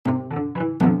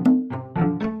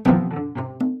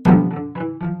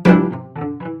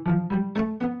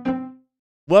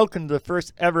Welcome to the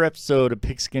first ever episode of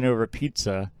Pigskin over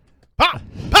Pizza. Pop!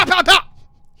 Pop, pop, pop!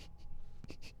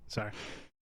 Sorry.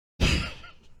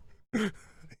 You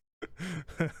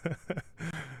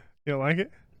don't like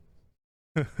it?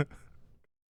 You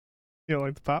don't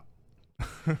like the pop?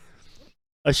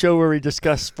 A show where we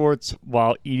discuss sports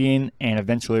while eating and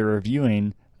eventually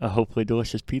reviewing a hopefully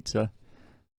delicious pizza.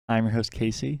 I'm your host,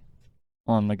 Casey,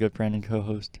 on my good friend and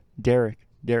co-host, Derek.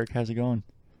 Derek, how's it going?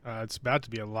 It's about to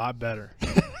be a lot better.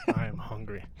 I am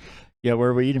hungry. Yeah, where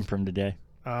are we eating from today?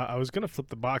 I was going to flip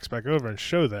the box back over and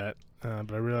show that,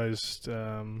 but I realized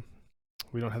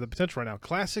we don't have the potential right now.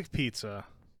 Classic Pizza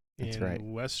That's in right.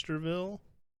 Westerville.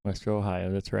 Western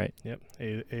Ohio, that's right. Yep,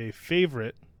 a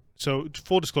favorite. So,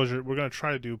 full disclosure, we're going to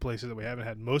try to do places that we haven't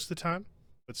had most of the time,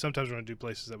 but sometimes we're going to do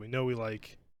places that we know we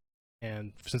like.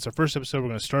 And since our first episode, we're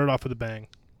going to start it off with a bang.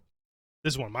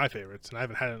 This is one of my favorites, and I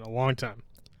haven't had it in a long time.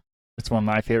 It's one of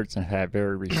my favorites and I've had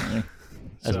very recently,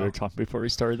 as we were talking before we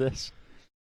started this.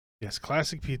 Yes,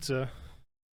 Classic Pizza.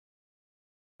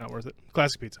 Not worth it.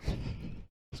 Classic Pizza. I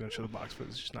was going to show the box, but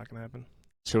it's just not going to happen.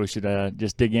 So we should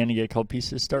just dig in and get a couple pieces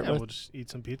to start with? We'll just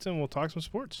eat some pizza and we'll talk some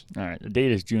sports. All right, the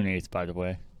date is June 8th, by the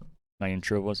way. My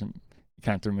intro wasn't, you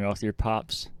kind of threw me off your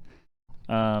pops.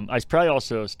 I should probably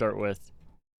also start with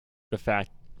the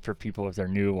fact for people if they're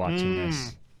new watching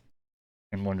this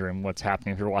and wondering what's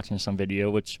happening if you're watching some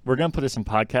video, which we're going to put this in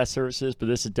podcast services, but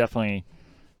this is definitely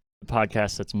the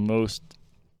podcast that's most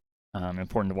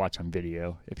important to watch on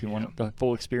video if you want the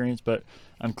full experience. But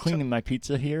I'm cleaning my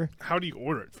pizza here. How do you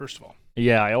order it, first of all?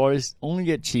 Yeah, I always only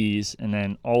get cheese and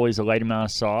then always a light amount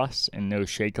of sauce and no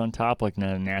shake on top, like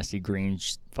none of the nasty green,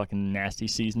 fucking nasty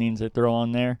seasonings they throw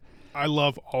on there. I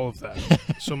love all of that.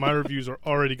 So my reviews are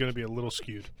already going to be a little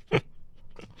skewed.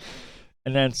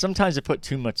 And then sometimes I put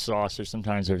too much sauce, or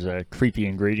sometimes there's a creepy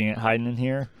ingredient hiding in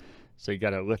here. So you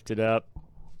got to lift it up,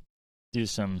 do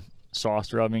some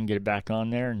sauce rubbing, get it back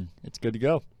on there, and it's good to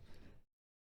go.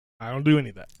 I don't do any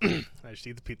of that. I just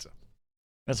eat the pizza.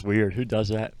 That's weird. Who does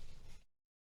that?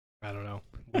 I don't know.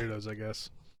 Weirdos, I guess.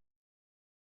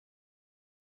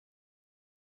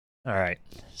 All right.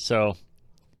 So,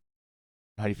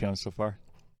 how you feeling so far?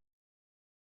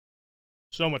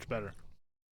 So much better.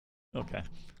 Okay.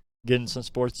 Getting some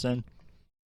sports then?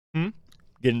 Get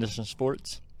into some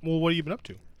sports? Well, what have you been up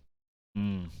to?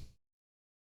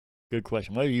 Good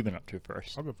question. What have you been up to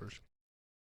first? I'll go first.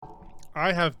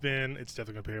 I have been, it's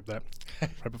definitely going to pick up that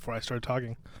right before I started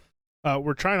talking.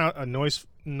 We're trying out a noise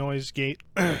gate.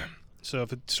 So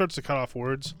if it starts to cut off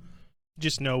words,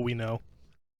 just know we know,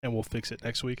 and we'll fix it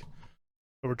next week.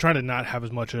 But we're trying to not have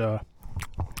as much the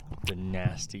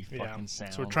nasty fucking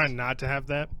sound. So we're trying not to have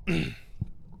that.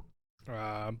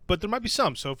 But there might be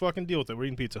some, so fucking deal with it. We're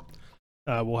eating pizza.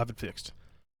 We'll have it fixed.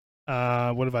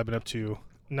 What have I been up to?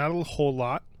 Not a whole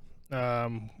lot.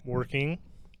 Working,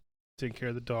 taking care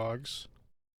of the dogs.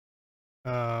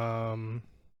 Yeah,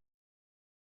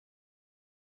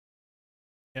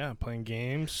 playing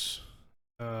games.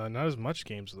 Not as much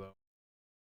games though.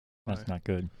 That's not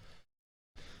good.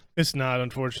 It's not,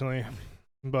 unfortunately.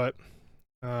 But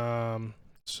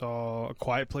saw A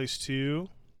Quiet Place 2.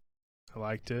 I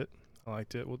liked it.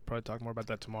 We'll probably talk more about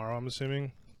that tomorrow, I'm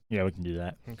assuming. Yeah, we can do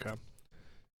that. Okay.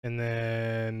 And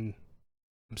then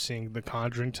I'm seeing The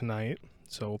Conjuring tonight,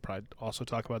 so we'll probably also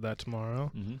talk about that tomorrow.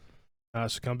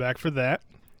 So come back for that.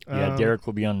 Yeah, Derek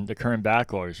will be on the current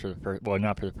backlogs for the first, well,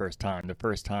 not for the first time. The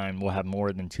first time we'll have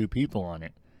more than 2 people on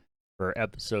it for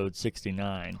episode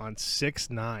 69. On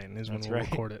 6/9 is when That's we'll right.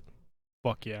 record it.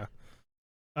 Fuck yeah.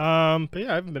 But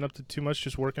yeah, I haven't been up to too much,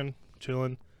 just working,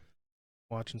 chilling,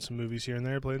 watching some movies here and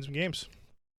there, playing some games.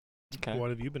 Okay.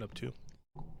 What have you been up to?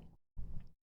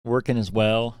 Working as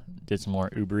well. Did some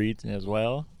more Uber Eats as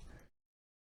well.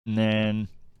 And then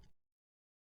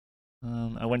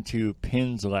I went to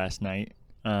Pins last night.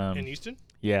 In Easton?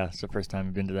 Yeah, it's the first time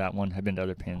I've been to that one. I've been to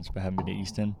other Pins, but I haven't been to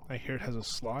Easton. I hear it has a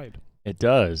slide. It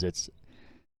does. It's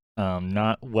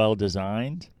not well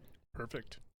designed.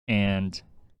 Perfect. And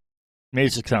maybe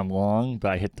it's just because I'm long,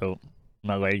 but I hit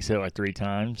my legs hit like 3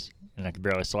 times, and I could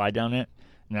barely slide down it.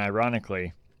 And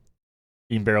ironically,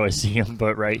 you can barely see them,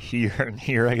 but right here and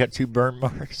here, I got 2 burn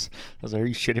marks. I was like, are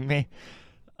you shitting me?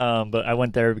 But I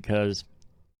went there because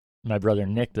my brother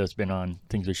Nick, that's been on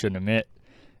Things We Shouldn't Admit,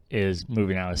 is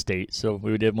moving out of state. So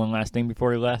we did one last thing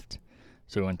before he left.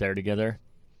 So we went there together.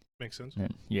 Makes sense.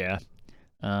 And, yeah.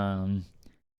 I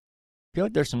feel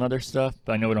like there's some other stuff,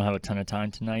 but I know we don't have a ton of time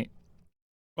tonight.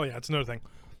 Oh, yeah, it's another thing.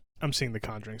 I'm seeing The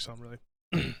Conjuring, so I'm really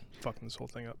fucking this whole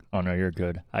thing up. Oh, no, you're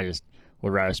good. I just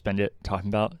would rather spend it talking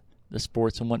about the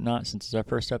sports and whatnot since it's our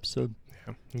first episode.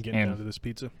 Yeah, I'm getting down to this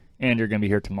pizza. And you're going to be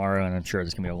here tomorrow, and I'm sure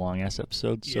it's going to be a long-ass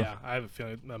episode. So. Yeah, I have a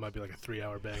feeling that might be like a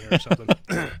 3-hour banger or something.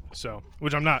 So,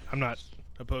 which I'm not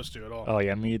opposed to at all. Oh,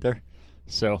 yeah, me either.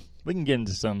 So we can get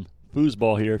into some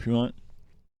foosball here if you want.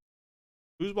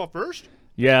 Foosball first?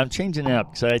 Yeah, I'm changing it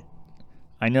up because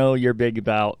I know you're big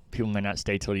about people might not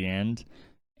stay till the end,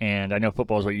 and I know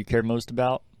football is what you care most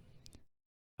about.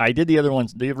 I did the other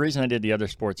ones. The reason I did the other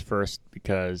sports first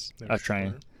because I was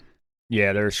trying.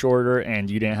 Yeah, they're shorter, and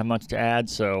you didn't have much to add,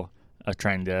 so I was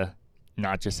trying to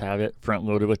not just have it front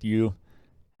loaded with you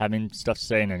having stuff to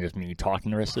say, and then just me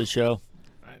talking the rest of the show.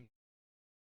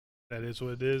 That is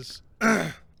what it is.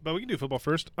 But we can do football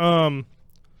first.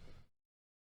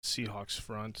 Seahawks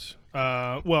front.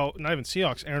 Well, not even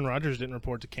Seahawks. Aaron Rodgers didn't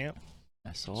report to camp.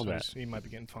 I saw that. He might be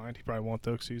getting fined. He probably won't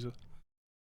though, because he's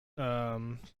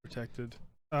protected.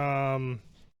 It's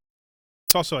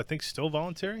also, I think, still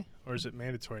voluntary, or is it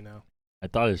mandatory now? I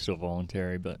thought it was still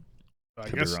voluntary, but I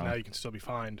guess now you can still be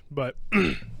fined. But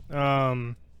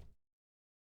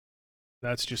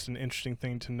that's just an interesting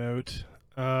thing to note.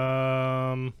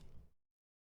 Do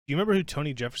you remember who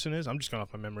Tony Jefferson is? I'm just going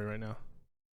off my memory right now.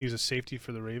 He was a safety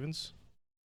for the Ravens. I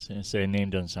was going to say,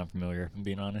 name doesn't sound familiar, if I'm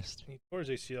being honest. He tore his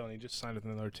ACL, and he just signed with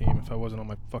another team. If I wasn't on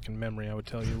my fucking memory, I would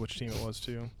tell you which team it was,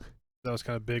 too. That was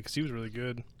kind of big, because he was really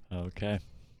good. Okay.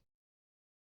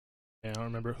 Yeah, I don't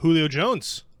remember. Julio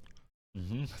Jones.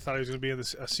 Mm-hmm. I thought he was going to be a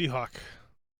Seahawk,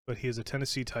 but he is a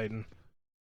Tennessee Titan.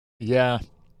 Yeah.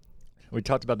 We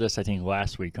talked about this, I think,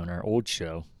 last week on our old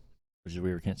show, which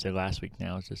we can't say last week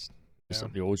now. It's just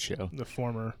the old show. The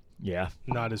former. Yeah.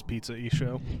 Not his Pizza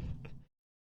show.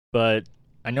 But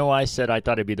I know I said I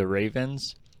thought it'd be the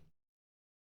Ravens.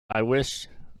 I wish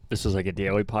this was like a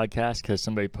daily podcast because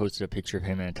somebody posted a picture of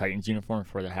him in a Titans uniform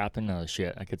before that happened. Oh,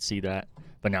 shit. I could see that.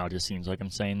 But now it just seems like I'm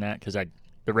saying that because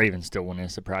the Ravens still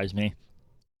wouldn't surprise me.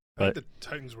 But I think the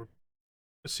Titans were...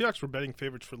 The Seahawks were betting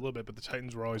favorites for a little bit, but the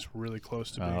Titans were always really close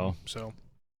to being. So.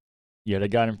 Yeah, they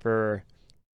got him for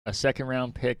a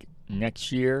second-round pick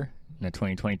next year in the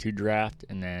 2022 draft,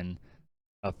 and then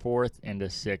a 4th and a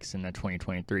 6th in the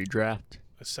 2023 draft.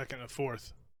 A 2nd and a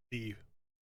 4th. The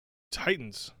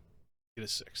Titans get a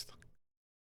 6th.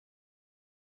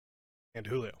 And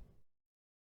Julio.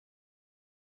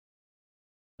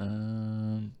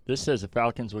 This says the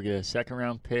Falcons will get a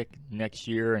 2nd-round pick next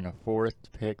year and a 4th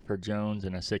pick for Jones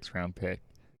and a 6th-round pick.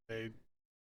 The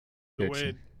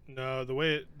way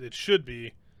it should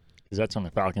be. Because that's on the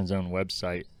Falcons' own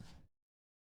website.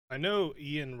 I know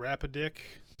Ian Rapodick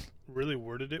really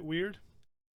worded it weird.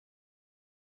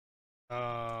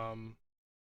 But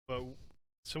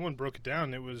someone broke it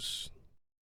down. It was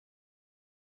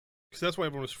because that's why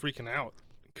everyone was freaking out.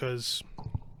 Because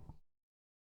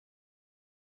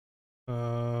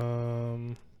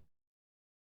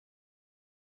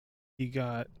they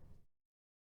got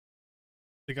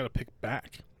a pick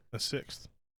back, a 6th.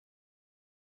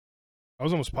 I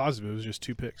was almost positive it was just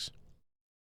 2 picks.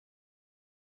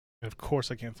 And of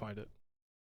course I can't find it.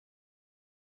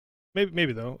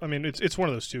 Maybe though. I mean, it's one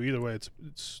of those two. Either way,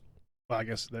 it's. Well, I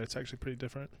guess that it's actually pretty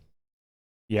different.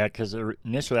 Yeah, because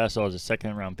initially I saw it was a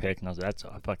 2nd-round pick, and I was like, that's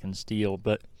a fucking steal.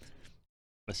 But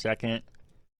a 2nd,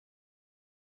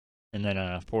 and then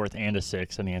a 4th and a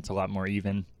 6th. I mean, it's a lot more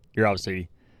even. You're obviously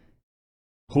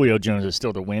Julio Jones is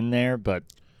still to win there, but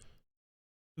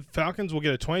the Falcons will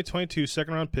get a 2022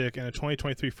 2nd-round pick and a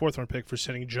 2023 4th-round pick for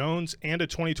sending Jones and a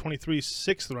 2023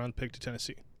 6th-round pick to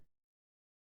Tennessee.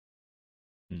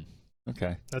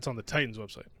 Okay. That's on the Titans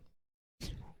website.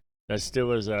 That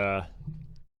still is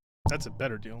That's a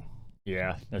better deal.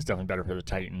 Yeah, that's definitely better for the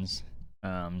Titans.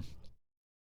 I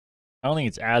don't think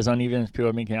it's as uneven as people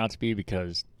are making it out to be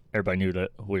because everybody knew that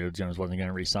Julio Jones wasn't going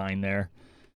to re-sign there.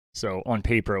 So on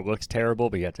paper it looks terrible,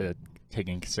 but you have to take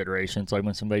in consideration. It's like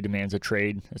when somebody demands a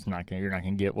trade, you're not going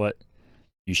to get what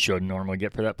you should normally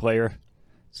get for that player.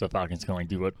 So Falcons can only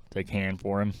do what they can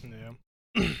for him.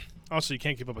 Yeah. Also, you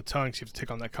can't give up a ton because you have to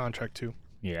take on that contract too.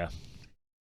 Yeah.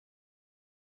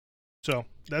 So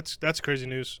that's crazy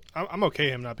news. I'm okay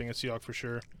him not being a Seahawk for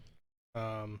sure.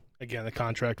 Again, the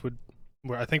contract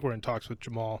I think we're in talks with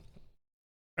Jamal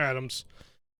Adams.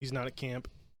 He's not at camp,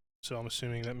 so I'm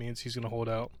assuming that means he's going to hold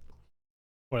out.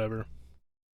 Whatever.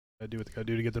 I do what they got to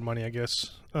do to get their money, I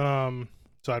guess. So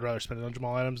I'd rather spend it on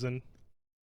Jamal Adams than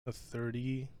a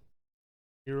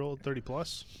 30-year-old, 30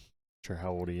 plus. Sure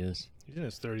how old he is. He's in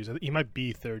his 30s. I think he might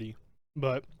be 30.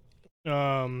 But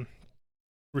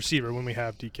receiver, when we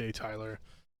have DK, Tyler,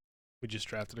 we just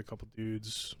drafted a couple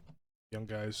dudes, young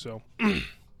guys. So it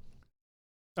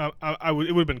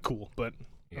would have been cool, but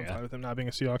I'm fine with him not being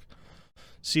a Seahawk.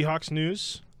 Seahawks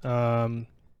news.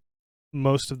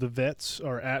 Most of the vets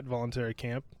are at voluntary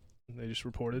camp. They just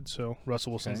reported. So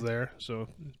Russell Wilson's Okay. there. So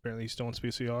apparently he still wants to be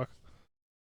a Seahawk.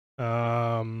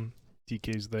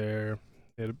 DK's there.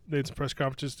 They had some press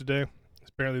conferences today.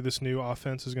 Apparently this new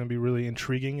offense is going to be really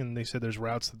intriguing, and they said there's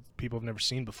routes that people have never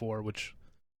seen before, which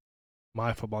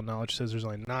my football knowledge says there's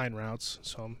only 9 routes.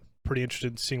 So I'm pretty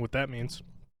interested in seeing what that means.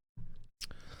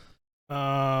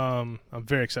 I'm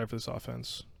very excited for this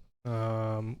offense.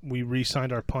 We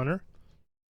re-signed our punter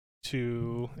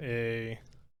to a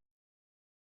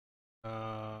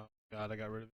God, I got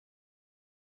rid of it.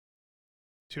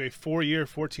 To a 4-year,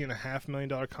 $14.5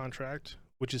 million contract,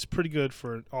 which is pretty good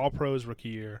for an All-Pros rookie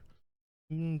year,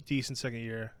 decent second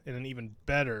year, and an even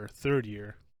better third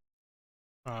year.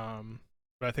 But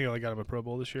I think I only got him a Pro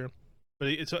Bowl this year. But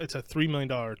it's a $3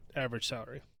 million average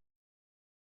salary.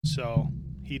 So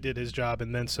he did his job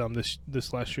and then some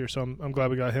this last year. So I'm glad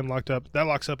we got him locked up. That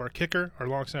locks up our kicker, our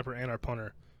long snapper, and our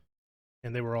punter,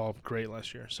 and they were all great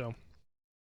last year. So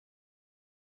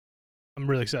I'm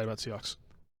really excited about Seahawks.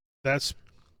 That's,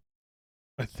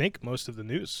 I think, most of the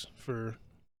news for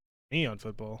me on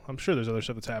football. I'm sure there's other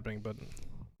stuff that's happening, but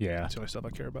Yeah. that's the only stuff I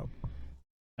care about.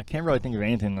 I can't really think of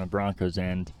anything on the Broncos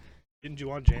end. Didn't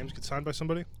Juwan James get signed by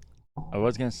somebody? I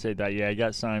was going to say that, yeah, he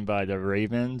got signed by the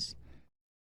Ravens.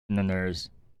 And then there's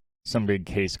some big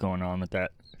case going on with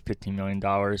that $15 million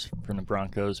from the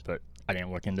Broncos, but I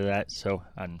didn't look into that, so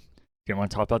I didn't want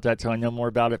to talk about that till I know more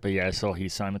about it. But yeah, I saw he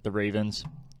signed with the Ravens,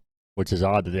 which is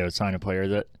odd that they would sign a player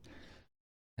that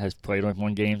has played like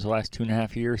 1 game the last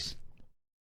 2.5 years.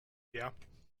 Yeah.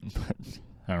 But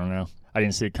I don't know. I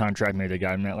didn't see a contract. Maybe they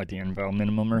got him at like the NFL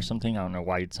minimum or something. I don't know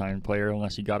why you'd sign a player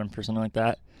unless you got him for something like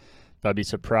that. But I'd be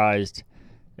surprised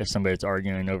if somebody that's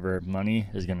arguing over money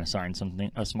is going to sign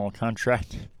a small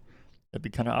contract. That'd be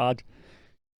kind of odd.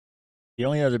 The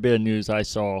only other bit of news I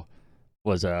saw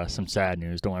was some sad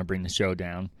news. Don't want to bring the show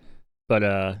down, but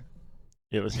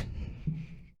it was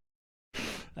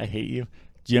I hate you.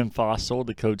 Jim Fossil,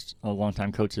 the coach, a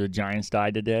longtime coach of the Giants,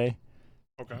 died today.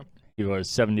 Okay. He was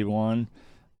 71.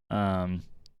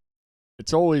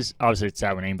 It's always, obviously it's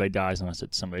sad when anybody dies unless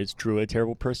it's somebody that's truly a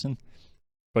terrible person,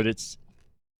 but it's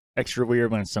extra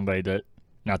weird when it's somebody that,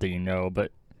 not that you know,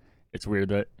 but it's weird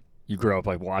that you grow up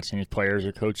like watching these players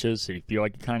or coaches, so you feel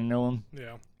like you kind of know them.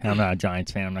 Yeah. And I'm not a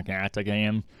Giants fan. I'm not going to act like I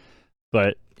am.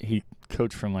 But he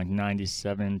coached from like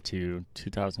 97 to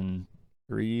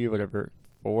 2003, whatever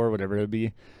it would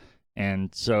be.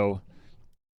 And so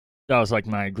that was like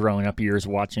my growing up years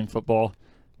watching football.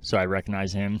 So I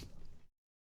recognize him.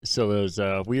 So it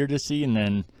was weird to see. And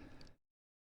then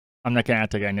I'm not going to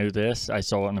act like I knew this. I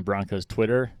saw it on the Broncos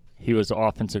Twitter. He was the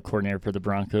offensive coordinator for the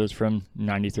Broncos from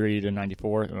 93 to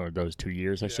 94, or those 2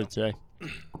 years, I should say.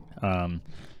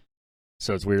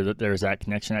 So it's weird that there's that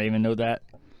connection. I didn't even know that.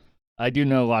 I do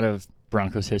know a lot of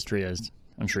Broncos history, as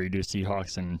I'm sure you do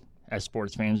Seahawks, and as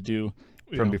sports fans do,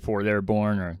 from before they were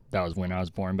born, or that was when I was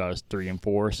born, but I was 3 and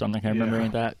 4, so I'm not going to remember any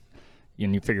of that.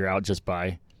 And you figure out just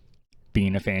by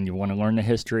being a fan, you want to learn the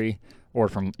history, or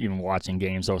from even watching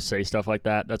games, they'll say stuff like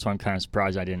that. That's why I'm kind of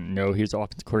surprised I didn't know he was the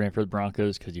offensive coordinator for the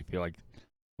Broncos, because you feel like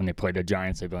when they played the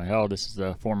Giants, they'd be like, oh, this is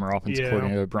the former offensive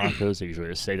coordinator of the Broncos. They usually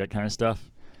just say that kind of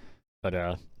stuff. But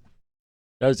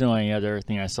that was the only other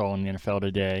thing I saw in the NFL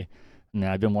today. And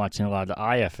I've been watching a lot of the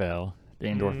IFL, the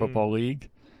Indoor Football League,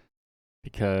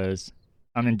 because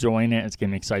I'm enjoying it. It's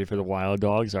getting me excited for the Wild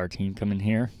Dogs, our team coming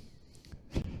here.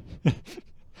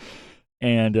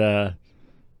 And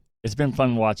it's been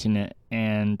fun watching it.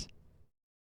 And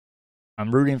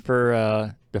I'm rooting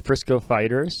for the Frisco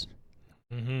Fighters,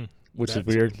 which is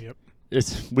weird. Yep.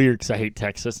 It's weird because I hate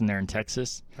Texas, and they're in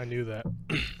Texas. I knew that.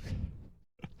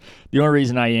 The only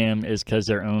reason I am is because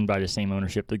they're owned by the same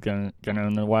ownership that's gonna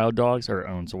own the Wild Dogs, or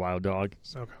owns the Wild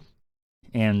Dogs. Okay.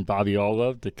 And Bobby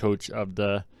Olive, the coach of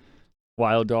the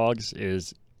Wild Dogs,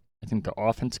 is, I think, the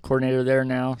offensive coordinator there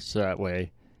now, so that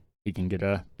way he can get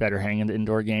a better hang of the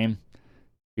indoor game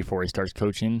before he starts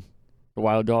coaching the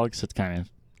Wild Dogs. So it's kind of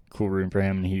cool rooting for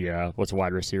him. And he was a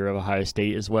wide receiver of Ohio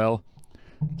State as well.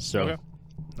 So, okay.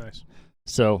 Nice.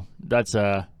 So that's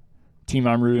a team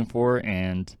I'm rooting for,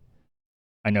 and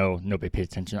I know nobody pays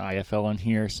attention to IFL on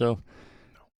here, so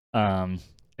I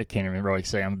can't even really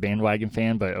say I'm a bandwagon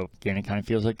fan, but again, it kind of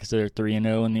feels like because they're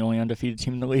 3-0 and the only undefeated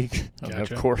team in the league. Gotcha.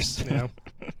 Of course. Yeah.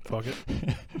 Fuck it.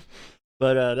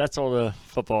 But that's all the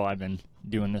football I've been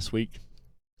doing this week.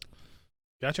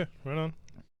 Gotcha. Right on.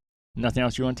 Nothing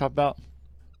else you want to talk about?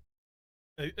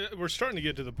 We're starting to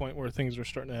get to the point where things are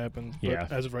starting to happen. But Yeah.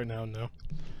 as of right now, no.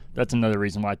 That's another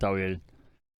reason why I thought we'd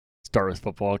start with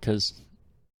football, because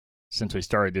since we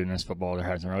started doing this football, there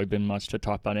hasn't really been much to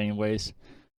talk about anyways.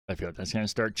 I feel like that's going to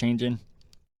start changing.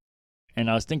 And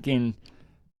I was thinking,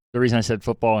 the reason I said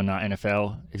football and not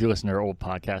NFL, if you listen to our old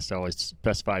podcast, I always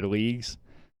specify the leagues.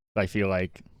 But I feel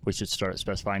like we should start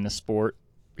specifying the sport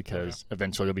because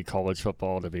eventually there'll be college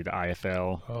football, there'll be the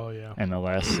IFL,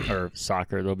 MLS, or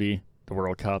soccer, there'll be the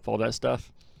World Cup, all that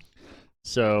stuff.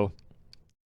 So,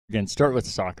 again, start with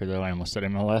soccer, though. I almost said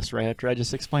MLS right after I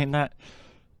just explained that.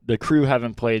 The Crew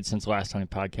haven't played since last time we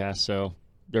podcast, so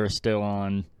they're still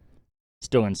in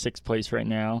 6th place right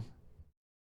now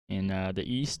in the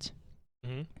East.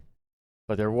 Mm-hmm.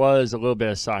 But there was a little bit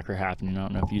of soccer happening. I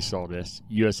don't know if you saw this.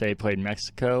 USA played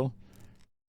Mexico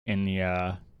in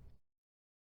the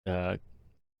what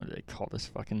do they call this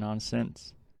fucking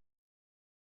nonsense?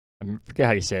 I forget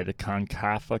how you say it. The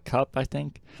CONCACAF Cup, I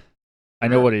think. I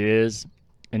know what it is,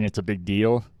 and it's a big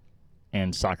deal.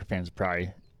 And soccer fans would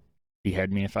probably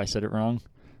behead me if I said it wrong.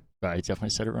 But I definitely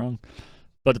said it wrong.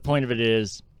 But the point of it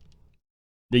is,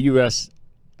 the U.S.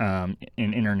 In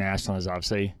international has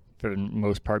obviously, for the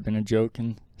most part, been a joke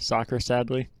in soccer,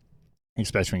 sadly.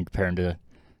 Especially when comparing to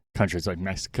countries like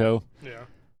Mexico. Yeah.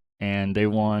 And they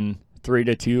won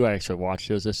 3-2. I actually watched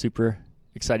it. It was a super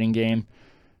exciting game.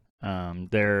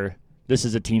 This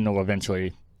is a team that will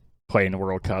eventually play in the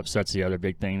World Cup, so that's the other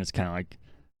big thing. It's kind of like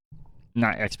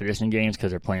not expedition games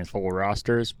because they're playing full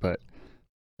rosters, but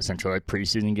essentially like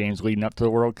preseason games leading up to the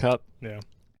World Cup. Yeah.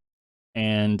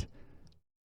 And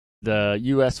the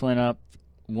U.S. went up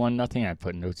 1-0. I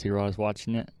put notes here while I was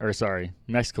watching it. Or sorry,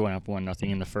 Mexico went up 1-0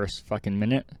 in the first fucking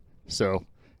minute. So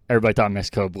everybody thought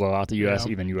Mexico would blow out the U.S.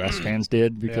 Even U.S. fans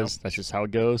did because that's just how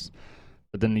it goes.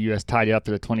 But then the U.S. tied it up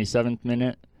to the 27th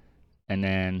minute. And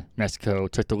then Mexico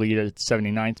took the lead at the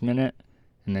 79th minute.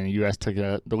 And then the U.S. took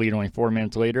the lead only 4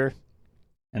 minutes later.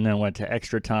 And then went to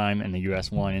extra time, and the U.S.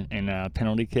 won in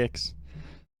penalty kicks.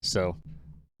 So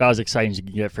that was exciting as you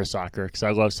can get for soccer because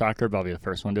I love soccer, but I'll be the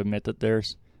first one to admit that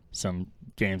there's some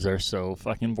games that are so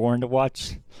fucking boring to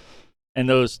watch. And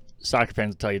those soccer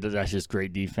fans will tell you that that's just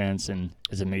great defense and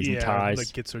is amazing ties.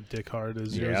 Like gets their dick hard, a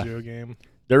 0-0 game.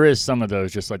 There is some of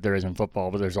those, just like there is in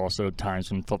football, but there's also times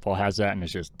when football has that and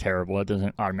it's just terrible. It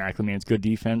doesn't automatically mean it's good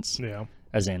defense,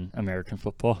 as in American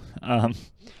football.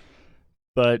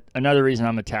 But another reason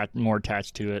I'm more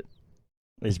attached to it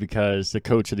is because the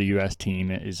coach of the U.S. team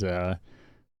is the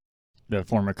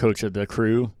former coach of the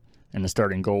Crew, and the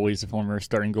starting goalie is the former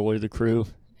starting goalie of the Crew.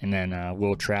 And then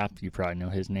Will Trapp, you probably know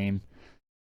his name.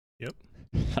 Yep.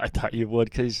 I thought you would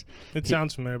because it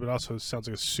sounds familiar, but also sounds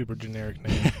like a super generic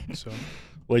name. So,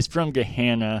 well, he's from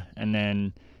Gahanna, and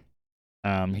then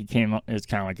he came up. It's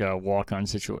kind of like a walk-on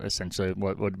situation, essentially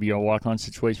what would be a walk-on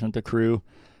situation with the Crew.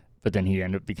 But then he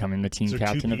ended up becoming the team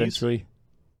captain eventually.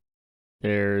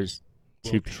 There's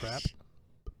Will Trapp?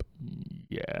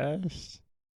 Yes.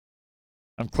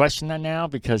 I'm questioning that now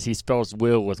because he spells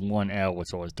Will with one L,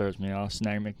 which always throws me off. So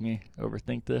now you make me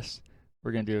overthink this.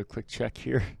 We're going to do a quick check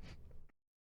here.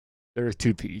 There are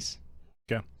 2 P's.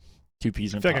 Okay. 2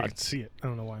 P's in I feel pod. like I can see it. I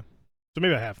don't know why. So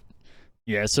maybe I have.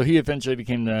 Yeah, so he eventually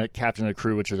became the captain of the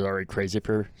Crew, which was already crazy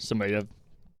for somebody to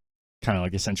kind of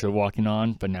like essentially walking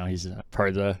on, but now he's part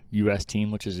of the U.S. team,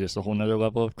 which is just a whole nother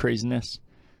level of craziness.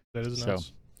 That is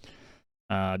nuts.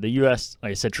 So, the U.S.,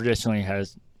 like I said, traditionally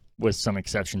has, with some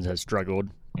exceptions, has struggled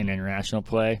in international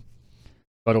play.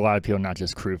 But a lot of people, not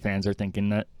just Crew fans, are thinking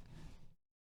that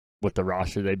with the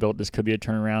roster they built, this could be a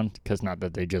turnaround. Because not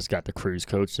that they just got the Crew's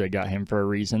coach, they got him for a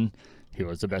reason. He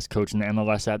was the best coach in the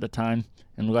MLS at the time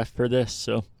and left for this.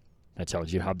 So that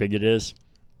tells you how big it is.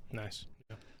 Nice.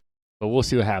 But we'll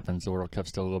see what happens. The World Cup's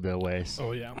still a little bit away.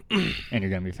 Oh, yeah. And you're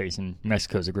going to be facing –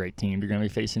 Mexico's a great team. You're going to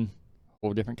be facing a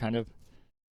whole different kind of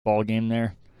ball game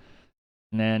there.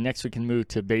 And then next we can move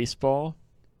to baseball.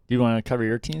 Do you want to cover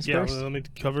your teams first? Yeah, let me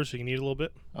cover so you can eat a little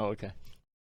bit. Oh, okay.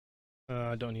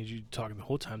 I don't need you talking the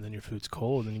whole time. Then your food's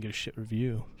cold and you get a shit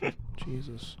review.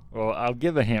 Jesus. Well, I'll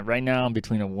give a hint. Right now I'm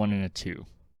between a 1 and a 2.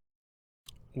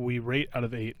 We rate out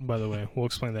of 8, by the way. We'll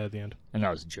explain that at the end. And that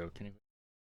was a joke anyway.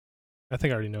 I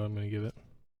think I already know what I'm going to give it.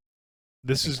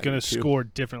 This is going to score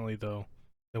differently, though,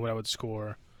 than what I would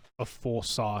score a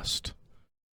full-sauced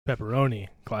pepperoni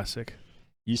classic.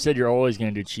 You said you're always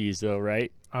going to do cheese, though,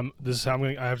 right? This is how I'm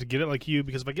going. I have to get it like you,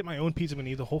 because if I get my own pizza, I'm going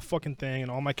to eat the whole fucking thing,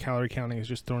 and all my calorie counting is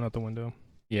just thrown out the window.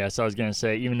 Yeah, so I was going to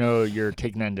say, even though you're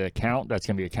taking that into account, that's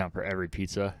going to be a count for every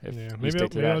pizza. Maybe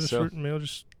I'll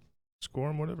just score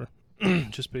them, whatever.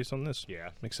 Just based on this. Yeah.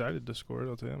 I'm excited to score it,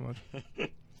 I'll tell you that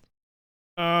much.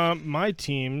 My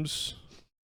teams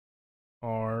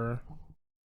are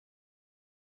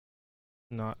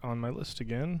not on my list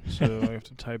again, so I have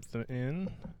to type them in.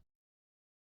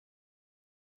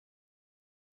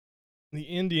 The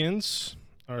Indians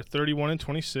are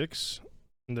 31-26,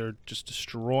 and they're just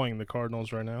destroying the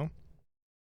Cardinals right now.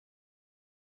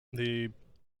 They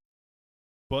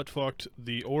butt fucked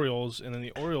the Orioles, and then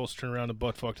the Orioles turned around and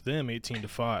butt fucked them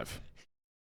 18-5.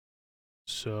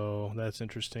 So that's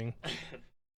interesting.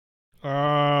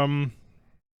 So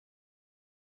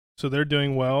they're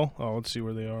doing well. Oh, let's see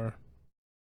where they are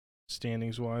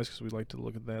standings wise, because we like to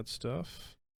look at that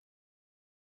stuff.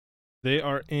 They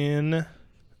are in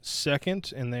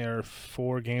second, and they are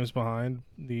 4 games behind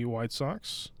the White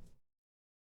Sox.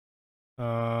 The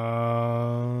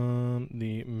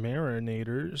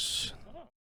Marinators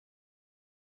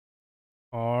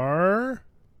are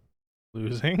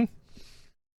losing.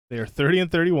 They are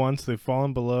 30-31, so they've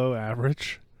fallen below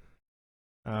average.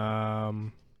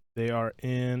 They are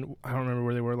in. I don't remember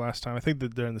where they were last time. I think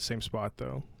that they're in the same spot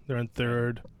though. They're in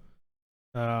third.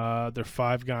 They're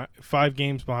 5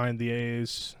 games behind the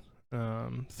A's.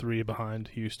 3 behind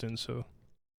Houston. So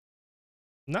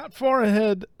not far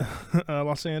ahead.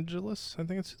 Los Angeles, I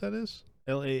think it's who that is.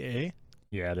 LAA.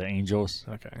 Yeah, the Angels.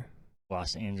 Okay.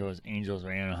 Los Angeles Angels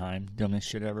or Anaheim. Dumbest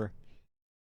shit ever.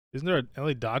 Isn't there a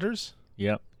LA Dodgers?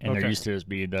 Yep. And Okay. there used to just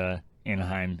be the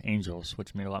Anaheim Angels,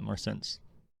 which made a lot more sense.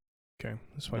 Okay,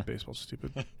 that's why baseball's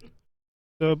stupid.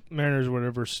 So Mariners,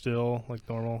 whatever, still like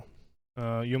normal. You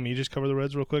want me to just cover the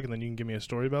Reds real quick, and then you can give me a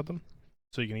story about them,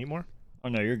 so you can eat more. Oh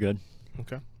no, you're good.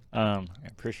 Okay. I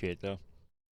appreciate it though.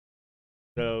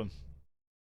 So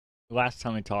last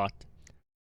time we talked,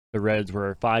 the Reds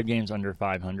were 5 games under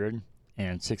 500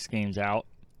 and 6 games out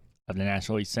of the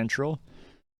National League Central.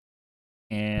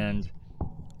 And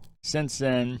since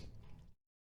then,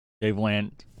 they've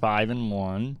went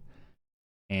 5-1,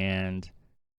 and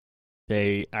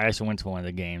I actually went to one of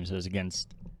the games. It was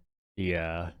against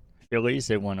the Phillies.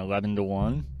 They won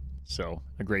 11-1, so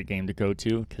a great game to go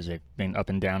to because they've been up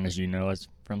and down, as you know, as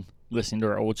from listening to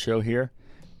our old show here.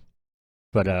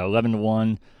 But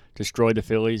 11-1 destroyed the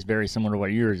Phillies, very similar to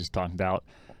what you were just talking about.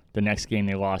 The next game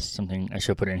they lost something I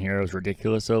should put in here. It was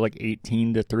ridiculous, though, like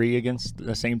 18-3 against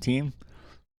the same team.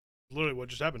 Literally what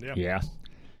just happened, yeah. Yeah.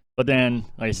 But then,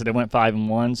 like I said, they went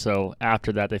 5-1, so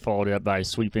after that they followed it up by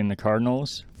sweeping the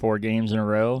Cardinals 4 games in a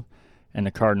row. And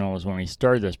the Cardinals, when we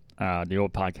started this, the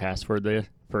old podcast, were the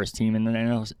first team in the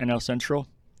NL Central.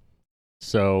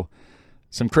 So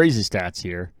some crazy stats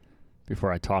here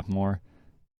before I talk more.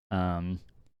 That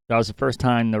was the first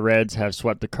time the Reds have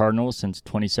swept the Cardinals since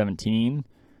 2017.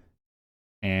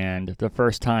 And the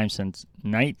first time since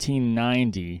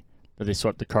 1990 that they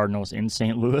swept the Cardinals in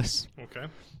St. Louis. Okay.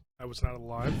 I was not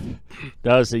alive.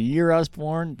 That was the year I was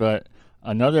born, but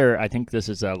I think this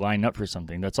is lined up for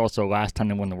something. That's also the last time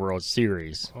they won the World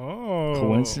Series. Oh.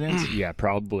 Coincidence? Yeah,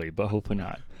 probably, but hopefully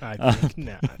not. I think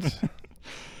not.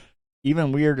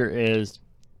 Even weirder is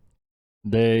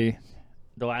the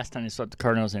last time they swept the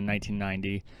Cardinals in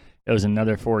 1990, it was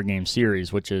another 4-game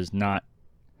series, which is not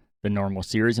the normal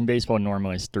series in baseball.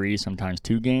 Normally it's 3, sometimes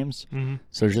 2 games. Mm-hmm.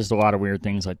 So there's just a lot of weird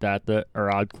things like that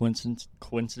are odd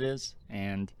coincidences.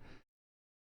 And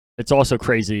it's also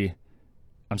crazy,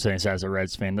 I'm saying this as a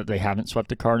Reds fan, that they haven't swept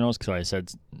the Cardinals because, like I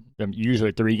said, they're usually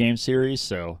a 3-game series.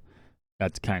 So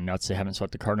that's kind of nuts. They haven't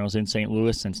swept the Cardinals in St.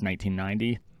 Louis since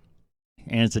 1990.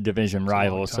 And it's a division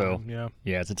rival. So, yeah,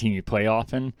 it's a team you play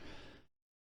often.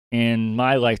 In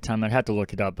my lifetime, I'd have to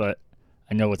look it up, but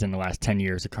I know within the last 10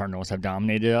 years, the Cardinals have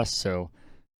dominated us. So,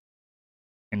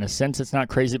 in a sense, it's not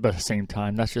crazy, but at the same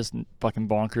time, that's just fucking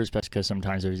bonkers, especially because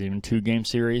sometimes there's even 2-game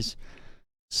series.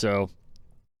 So,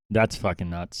 that's fucking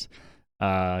nuts.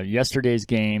 Yesterday's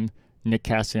game, Nick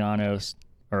Castellanos,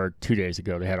 or 2 days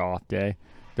ago, they had an off day.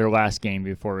 Their last game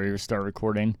before we start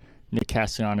recording, Nick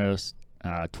Castellanos'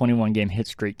 21-game hit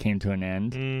streak came to an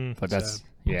end. But that's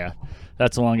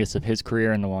the longest of his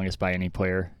career and the longest by any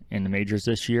player in the majors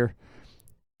this year.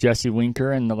 Jesse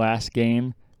Winker in the last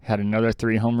game had another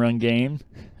 3-home run game.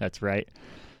 That's right.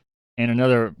 And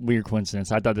another weird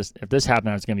coincidence. I thought if this happened,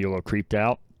 I was going to be a little creeped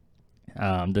out.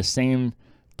 The same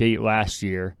date last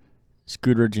year,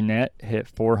 Scooter Gennett hit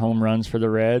 4 home runs for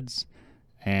the Reds.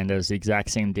 And it was the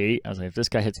exact same date. I was like, if this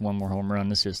guy hits 1 more home run,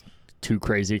 this is too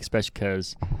crazy, especially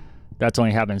because that's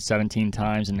only happened 17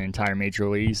 times in the entire major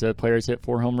leagues that players hit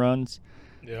 4 home runs.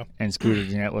 Yeah. And Scooter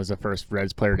Gennett was the first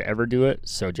Reds player to ever do it.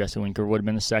 So Jesse Winker would have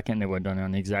been the second. They would have done it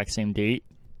on the exact same date.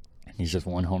 He's just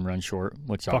 1 home run short,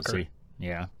 which obviously,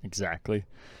 yeah, exactly.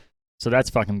 So that's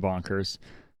fucking bonkers.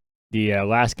 The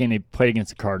last game they played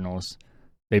against the Cardinals,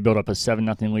 they built up a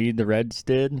 7-0 lead, the Reds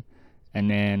did.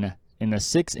 And then in the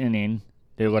 6th inning,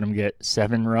 they let them get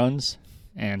 7 runs.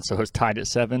 And so it was tied at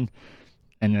 7.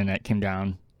 And then it came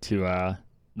down to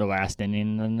the last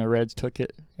inning, and the Reds took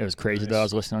it. It was crazy, though. I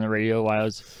was listening on the radio while I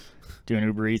was doing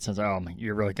Uber Eats. I was like, oh,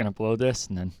 you're really going to blow this?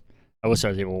 And then I wish I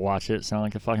was able to watch it. It sounded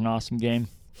like a fucking awesome game.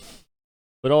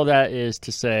 But all that is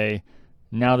to say,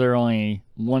 now they're only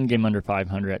one game under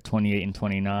 500 at 28 and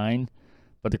 29.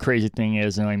 But the crazy thing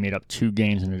is, they only made up 2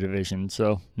 games in the division.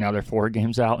 So now they're 4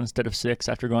 games out instead of 6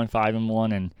 after going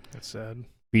 5-1 and That's sad.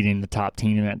 beating the top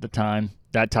team at the time.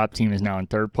 That top team is now in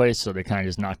 3rd place, so they kind of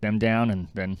just knocked them down and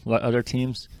then let other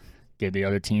teams, give the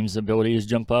other teams the ability to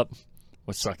jump up,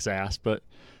 which sucks ass. But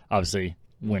obviously,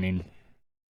 winning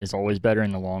is always better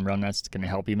in the long run. That's going to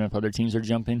help even if other teams are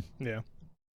jumping. Yeah.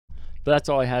 But that's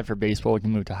all I had for baseball. We can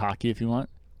move to hockey if you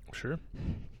want. Sure.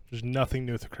 There's nothing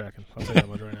new with the Kraken. I'll tell you that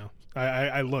much right now.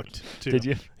 I looked, too. Did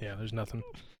you? Yeah, there's nothing.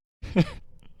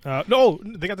 No,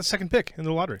 they got the 2nd pick in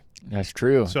the lottery. That's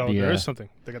true. So there is something.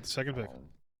 They got the 2nd pick.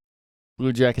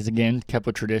 Blue Jackets, again, kept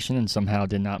with tradition and somehow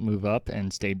did not move up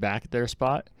and stayed back at their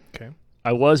spot. Okay.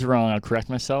 I was wrong. I'll correct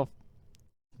myself.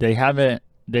 They've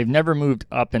never moved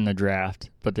up in the draft,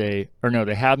 they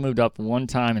have moved up one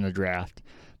time in the draft,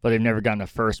 but they've never gotten a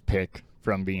first pick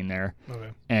from being there.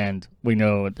 Okay. And we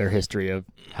know their history of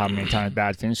how many times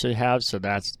bad finish they have, so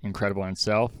that's incredible in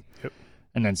itself. Yep.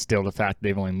 And then still the fact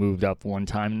they've only moved up one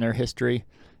time in their history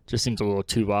just seems a little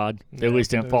too odd. They at least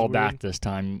didn't fall back this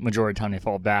time. Majority of the time they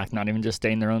fall back, not even just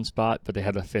stay in their own spot, but they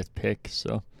had the 5th pick,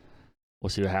 so we'll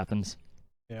see what happens.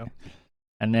 Yeah.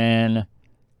 And then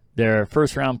their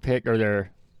first round pick for in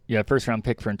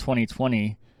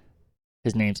 2020,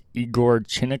 his name's Igor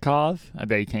Chinnikov. I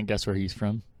bet you can't guess where he's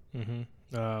from.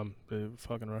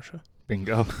 Fucking Russia.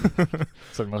 Bingo.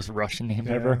 It's the most Russian name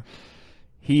ever.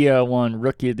 He won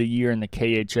Rookie of the Year in the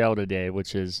KHL today,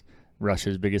 which is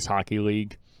Russia's biggest hockey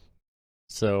league.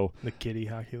 So the Kitty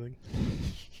Hockey League.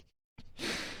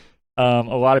 A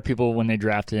lot of people, when they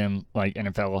drafted him, like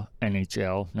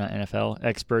NHL, not NFL,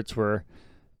 experts were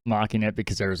mocking it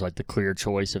because there was like the clear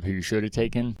choice of who you should have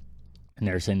taken. And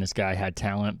they were saying this guy had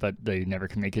talent, but they never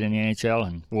can make it in the NHL.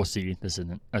 And we'll see. This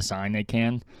isn't a sign they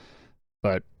can.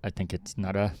 But I think it's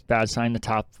not a bad sign. The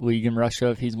top league in Russia,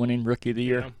 if he's winning Rookie of the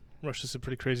Year. Yeah. Russia's a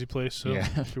pretty crazy place, so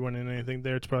if you're winning anything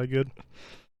there, it's probably good.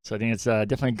 So I think it's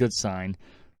definitely a good sign.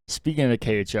 Speaking of the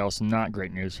KHL, some not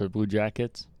great news for the Blue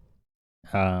Jackets.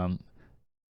 Mikhail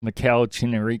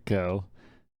Chinarico,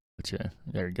 which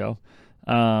there you go.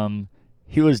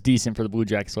 He was decent for the Blue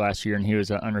Jackets last year, and he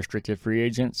was an unrestricted free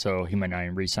agent, so he might not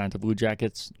even re-sign with the Blue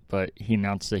Jackets, but he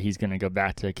announced that he's going to go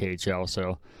back to the KHL,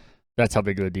 so that's how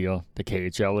big of a deal the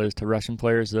KHL is to Russian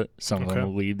players, that some of them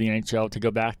will leave the NHL to go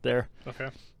back there.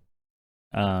 Okay.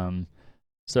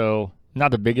 So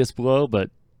not the biggest blow, but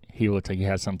he looked like he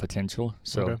has some potential,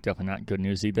 so definitely not good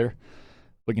news either.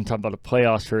 We can talk about the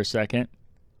playoffs for a second.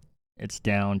 It's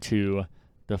down to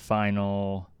the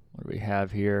final, what do we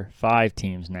have here? 5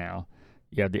 teams now.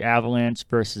 You have the Avalanche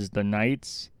versus the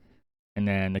Knights, and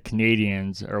then the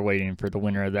Canadiens are waiting for the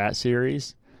winner of that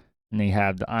series. And they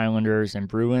have the Islanders and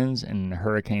Bruins and the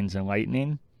Hurricanes and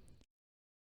Lightning.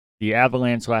 The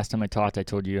Avalanche, last time I talked, I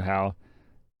told you how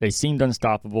they seemed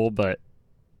unstoppable, but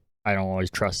I don't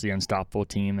always trust the unstoppable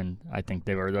team, and I think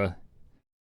they were the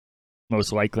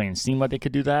most likely and seemed like they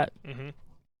could do that.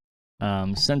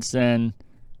 Mm-hmm. Since then,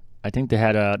 I think they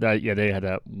had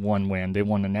a 1 win. They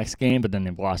won the next game, but then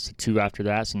they lost to 2 after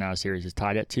that, so now the series is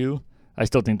tied at 2. I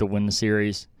still think they'll win the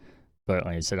series, but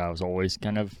like I said, I was always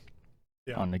kind of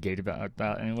on the gate about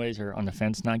that anyways, or on the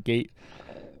fence, not gate.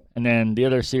 And then the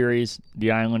other series,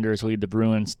 the Islanders lead the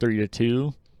Bruins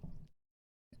 3-2,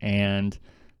 and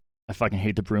I fucking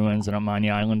hate the Bruins. I don't mind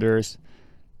the Islanders.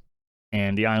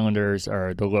 And the Islanders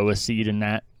are the lowest seed in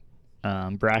that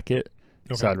bracket,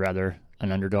 so I'd rather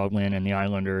an underdog win. And the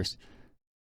Islanders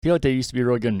feel like they used to be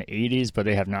really good in the 80s, but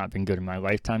they have not been good in my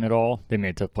lifetime at all. They made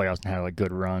it to the playoffs and had like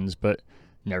good runs, but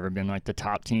never been like the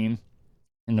top team.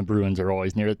 And the Bruins are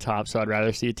always near the top, so I'd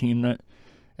rather see a team that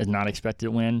is not expected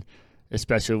to win,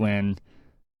 especially when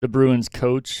the Bruins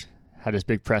coach had this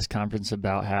big press conference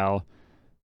about how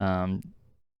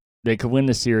they could win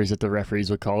the series if the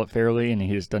referees would call it fairly, and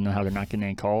he just doesn't know how they're not getting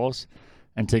any calls.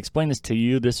 And to explain this to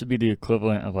you, this would be the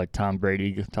equivalent of like Tom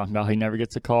Brady talking about how he never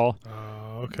gets a call.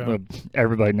 But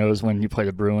everybody knows when you play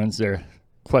the Bruins, the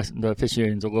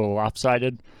officiating's a little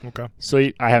lopsided.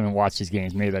 So I haven't watched these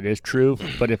games. Maybe that is true,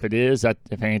 but if it is, that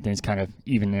if anything's kind of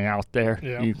evening out there.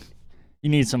 You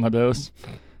need some of those.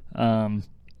 Like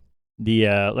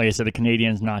I said, the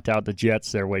Canadiens knocked out the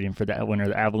Jets. They're waiting for the winner of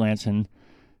the Avalanche and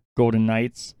Golden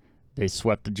Knights. They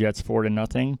swept the Jets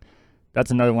 4-0.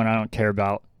 That's another one I don't care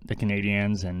about, the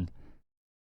Canadiens, and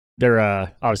they're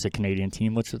obviously a Canadian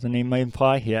team, which the name might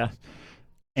imply. Yeah,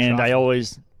 and I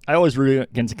always root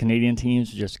against the Canadian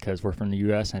teams just because we're from the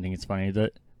U.S. I think it's funny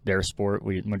that their sport,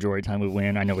 majority of the time we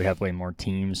win. I know we have way more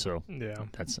teams, so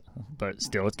but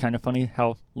still, it's kind of funny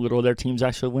how little their teams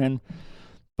actually win.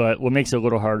 But what makes it a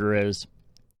little harder is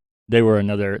they were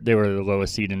the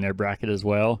lowest seed in their bracket as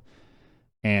well,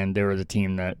 and they were the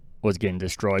team that was getting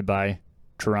destroyed by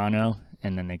Toronto,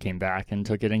 and then they came back and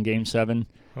took it in Game 7,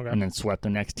 and then swept the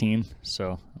next team.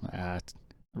 So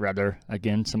rather,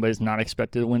 again, somebody's not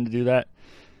expected to win to do that.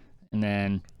 And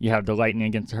then you have the Lightning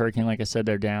against the Hurricane. Like I said,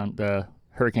 they're down. The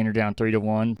Hurricane are down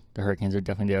 3-1. The Hurricanes are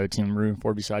definitely the other team I'm rooting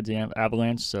for besides the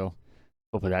Avalanche. So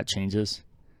hopefully that changes.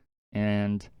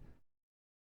 And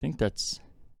I think that's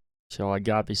all I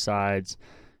got. Besides,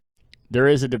 there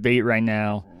is a debate right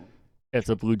now at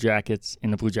the Blue Jackets,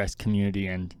 in the Blue Jackets community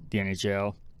and the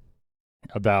NHL,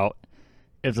 about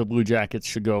if the Blue Jackets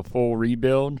should go full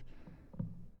rebuild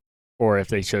or if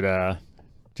they should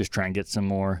just try and get some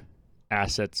more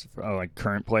assets, like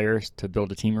current players, to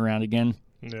build a team around again.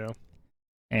 Yeah.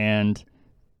 And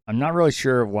I'm not really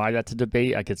sure why that's a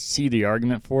debate. I could see the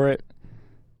argument for it,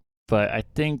 but I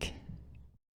think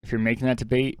if you're making that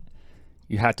debate,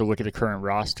 you have to look at the current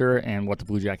roster and what the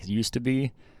Blue Jackets used to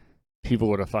be. People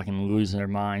would have fucking lose their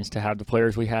minds to have the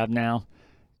players we have now,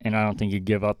 and I don't think you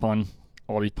give up on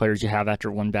all these players you have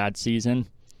after one bad season.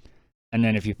 And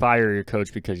then if you fire your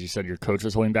coach because you said your coach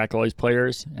was holding back all these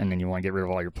players, and then you want to get rid of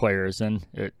all your players, then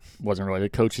it wasn't really the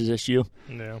coach's issue.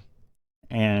 No.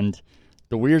 And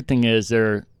the weird thing is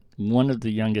they're one of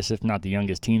the youngest, if not the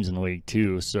youngest, teams in the league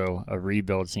too. So a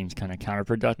rebuild seems kind of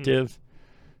counterproductive.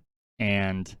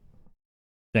 And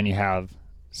then you have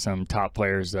some top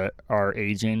players that are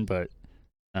aging, but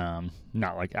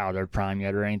not like out of their prime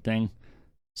yet or anything.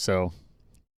 So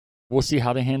we'll see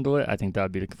how they handle it. I think that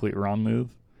would be the complete wrong move.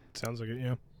 Sounds like it,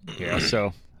 yeah. Yeah,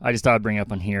 so I just thought I'd bring it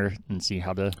up on here and see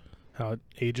how it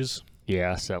ages.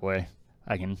 Yeah, so that way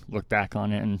I can look back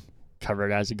on it and cover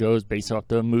it as it goes based off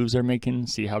the moves they're making,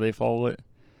 see how they follow it.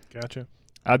 Gotcha.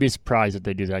 I'd be surprised if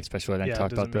they do that, especially when I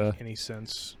talk about it doesn't make any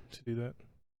sense to do that.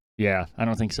 Yeah, I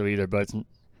don't think so either, but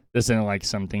this isn't like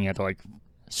something you have to like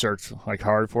search like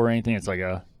hard for or anything. It's like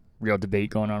a real debate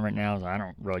going on right now. I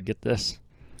don't really get this.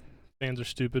 Fans are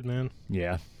stupid, man.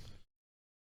 Yeah.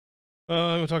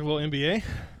 I'm going to talk a little NBA.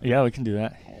 Yeah, we can do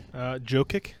that.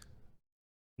 Jokic.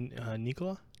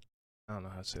 Nikola? I don't know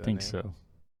how to say that I think name. so.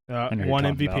 One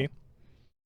MVP.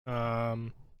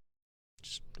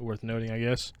 Just worth noting, I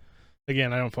guess.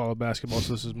 Again, I don't follow basketball,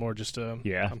 so this is more just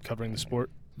I'm covering the sport.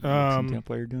 Some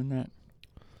player doing that.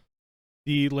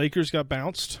 The Lakers got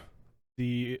bounced.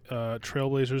 The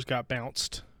Trailblazers got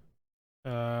bounced.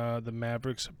 The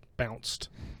Mavericks bounced.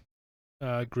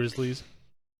 Grizzlies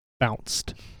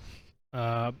bounced.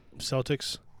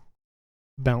 Celtics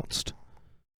bounced.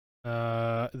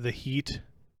 The Heat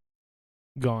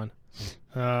gone.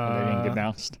 They didn't get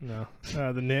bounced. No.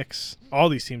 The Knicks. All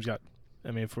these teams got.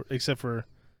 I mean, except for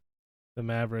the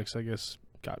Mavericks, I guess,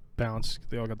 got bounced.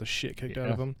 They all got the shit kicked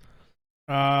out of them.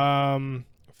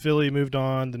 Philly moved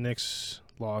on. The Knicks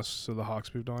lost, so the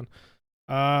Hawks moved on.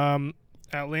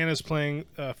 Atlanta's playing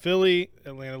Philly.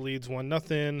 Atlanta leads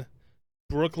 1-0.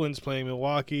 Brooklyn's playing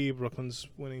Milwaukee. Brooklyn's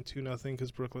winning 2-0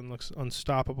 because Brooklyn looks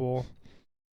unstoppable.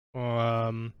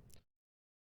 Almost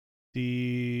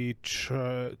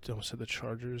said the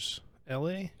Chargers.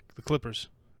 LA? The Clippers.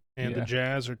 And the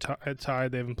Jazz are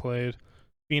tied. They haven't played.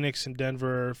 Phoenix and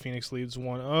Denver. Phoenix leads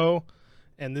 1-0.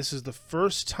 And this is the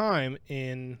first time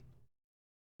in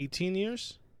 18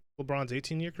 years, LeBron's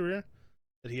 18-year career,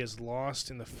 that he has lost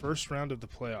in the first round of the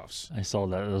playoffs. I saw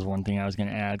that. That was one thing I was going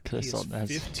to add. Cause he I saw that.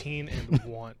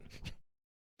 15-1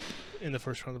 in the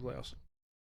first round of the playoffs.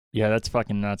 Yeah, that's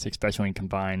fucking nuts, especially when you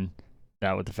combine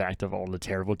that with the fact of all the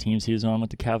terrible teams he was on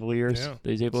with the Cavaliers. Yeah, that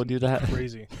he's able to do that.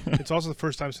 Crazy. It's also the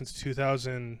first time since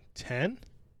 2010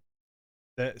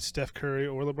 that Steph Curry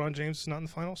or LeBron James is not in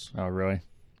the finals. Oh, really?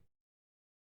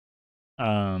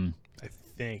 I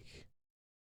think.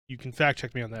 You can fact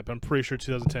check me on that, but I'm pretty sure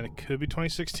 2010. It could be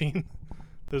 2016.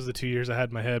 Those are the 2 years I had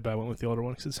in my head, but I went with the older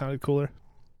one because it sounded cooler.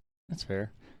 That's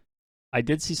fair. I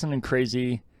did see something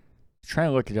crazy. Trying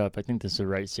to look it up. I think this is the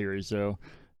right series, though.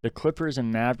 The Clippers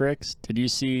and Mavericks, did you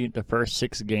see the first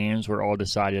 6 games were all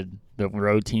decided the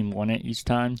road team won it each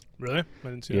time? Really? I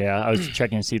didn't see that. Yeah, I was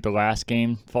checking to see if the last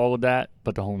game followed that,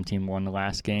 but the home team won the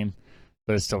last game.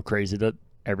 But it's still crazy that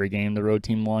every game the road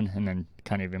team won, and then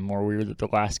kind of even more weird that the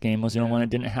last game was the only one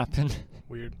that didn't happen.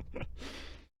 Weird.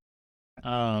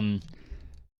 Or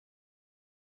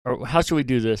how should we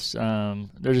do this?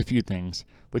 There's a few things.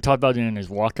 We talked about doing his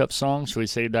walk-up song. Should we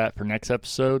save that for next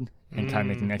episode and kind of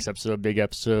make the next episode a big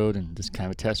episode and just kind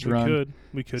of a test run?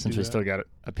 We could since do we that. still got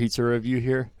a pizza review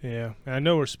here. Yeah, and I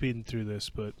know we're speeding through this,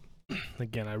 but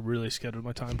again, I really scheduled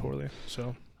my time poorly.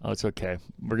 So. Oh, it's okay.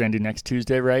 We're gonna do next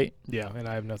Tuesday, right? Yeah, and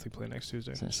I have nothing planned next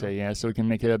Tuesday. So we can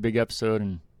make it a big episode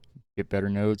and get better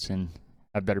notes and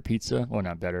have better pizza. Well,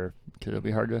 not better because it'll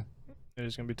be hard to It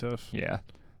is gonna be tough. Yeah.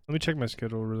 Let me check my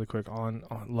schedule really quick on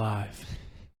live.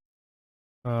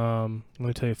 Let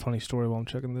me tell you a funny story while I'm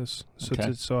checking this. So,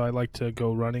 Okay. so I like to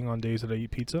go running on days that I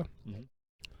eat pizza.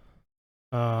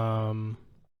 I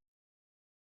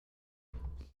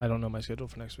don't know my schedule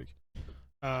for next week.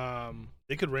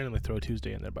 They could randomly throw a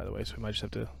Tuesday in there, by the way, so we might just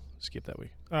have to skip that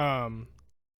week. I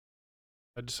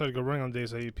decided to go running on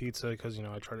days I eat pizza because,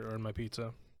 I try to earn my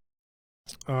pizza.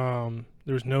 There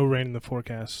was no rain in the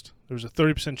forecast. There was a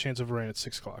 30% chance of rain at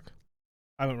 6 o'clock.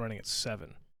 I went running at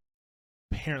 7.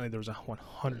 Apparently, there was a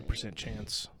 100%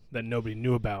 chance that nobody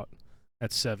knew about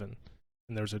at 7.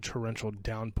 And there was a torrential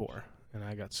downpour, and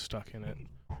I got stuck in it.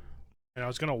 And I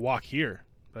was going to walk here,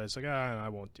 but it's like, I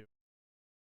won't do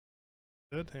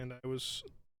it. And I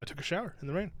took a shower in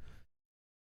the rain.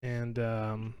 And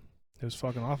it was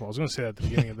fucking awful. I was going to say that at the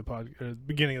beginning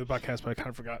of the podcast, but I kind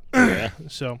of forgot. Yeah.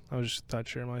 So I was just thought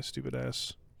share my stupid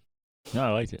ass. No,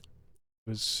 I liked it. It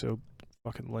was so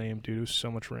fucking lame, dude. It was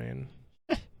so much rain.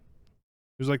 It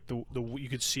was like the you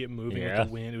could see it moving with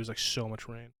the wind. It was like so much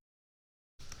rain.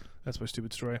 That's my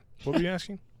stupid story. What were you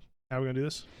asking? How are we gonna do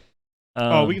this?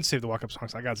 We can save the walk-up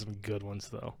songs. I got some good ones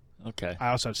though. Okay. I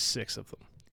also have 6 of them.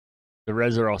 The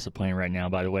Reds are also playing right now,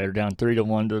 by the way. They're down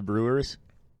 3-1 to the Brewers.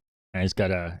 And he's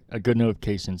got a good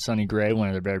notification. Sonny Gray, one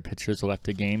of their better pitchers, left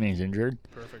the game, and he's injured.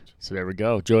 Perfect. So there we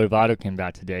go. Joey Votto came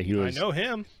back today. I know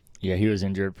him. Yeah, he was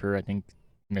injured for, I think,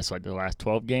 missed like the last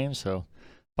 12 games. So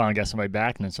finally got somebody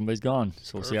back, and then somebody's gone.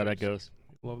 So we'll see how that goes.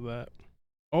 Love that.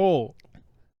 Oh,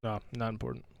 no, not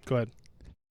important. Go ahead.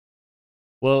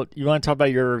 Well, you want to talk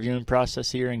about your reviewing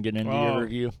process here and get into your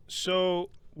review? So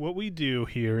what we do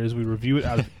here is we review it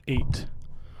out of 8.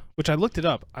 Which I looked it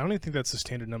up. I don't even think that's the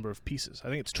standard number of pieces. I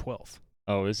think it's 12.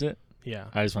 Oh, is it? Yeah.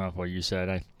 I just went off what you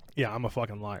said. Yeah, I'm a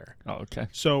fucking liar. Oh, okay.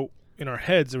 So in our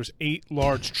heads, there was 8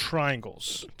 large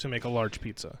triangles to make a large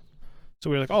pizza. So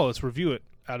we were like, let's review it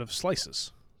out of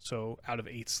slices. So out of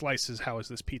 8 slices, how is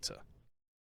this pizza?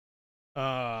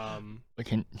 We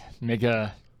can make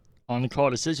a on-the-call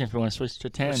decision if we want to switch to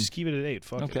 10. Let's just keep it at 8.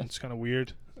 Fuck Okay. it. It's kind of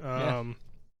weird. Yeah.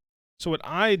 So what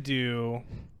I do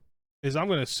is I'm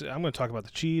gonna talk about the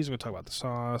cheese. I'm gonna talk about the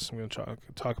sauce. I'm gonna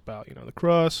talk about the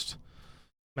crust,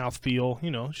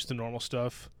 mouthfeel. Just the normal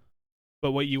stuff.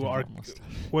 But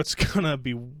what's gonna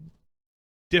be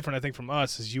different, I think, from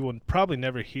us is you will probably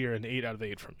never hear an 8 out of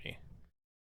 8 from me,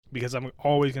 because I'm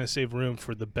always gonna save room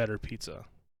for the better pizza,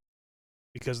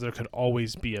 because there could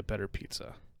always be a better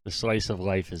pizza. The slice of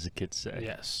life, as the kids say.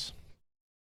 Yes.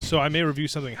 So I may review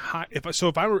something high.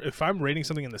 If I'm rating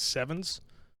something in the 7s.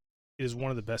 It is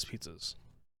one of the best pizzas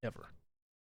ever.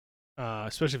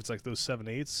 Especially if it's like those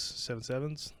 7/8s,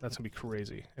 7/7s. That's gonna be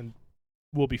crazy, and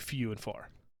will be few and far.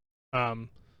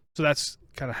 So that's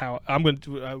kind of how I'm going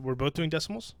to. We're both doing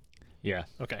decimals. Yeah.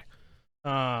 Okay.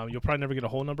 You'll probably never get a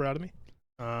whole number out of me.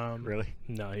 Really?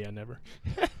 No, yeah, never.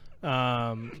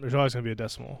 There's always gonna be a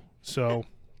decimal. So.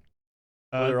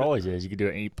 Well, there always is. You could do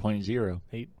an 8.0.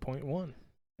 8.1.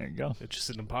 There you go. It's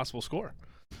just an impossible score.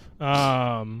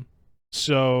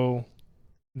 So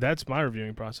that's my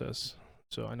reviewing process.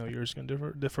 So I know yours is going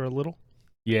to differ a little.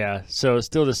 Yeah, so it's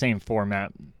still the same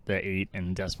format, the 8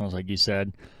 and decimals, like you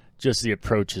said. Just the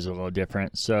approach is a little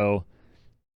different. So,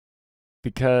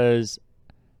 because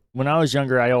when I was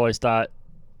younger, I always thought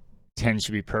 10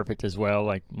 should be perfect as well.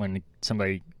 Like when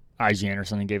somebody, IGN or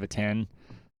something, gave a 10,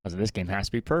 I was like, this game has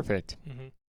to be perfect. Mm-hmm.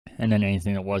 And then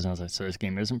anything that wasn't, I was like, so this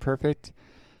game isn't perfect?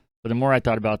 But the more I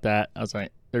thought about that, I was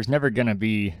like, there's never going to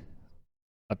be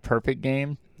a perfect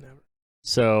game. Never.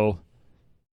 So.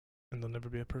 And there'll never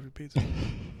be a perfect pizza.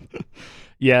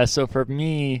 Yeah, so for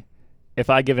me, if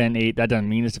I give it an 8, that doesn't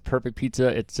mean it's a perfect pizza.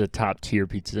 It's a top tier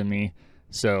pizza to me.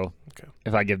 So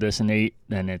if I give this an 8,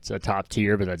 then it's a top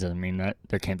tier, but that doesn't mean that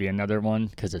there can't be another one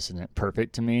because this isn't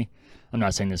perfect to me. I'm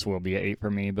not saying this will be an 8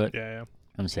 for me, but yeah.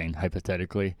 I'm saying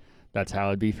hypothetically that's how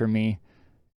it'd be for me.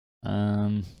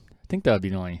 I think that would be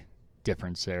the only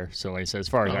difference there. So like I said, as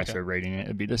far as actually rating it,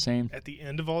 it'd be the same. At the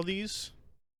end of all these,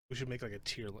 we should make like a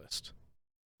tier list.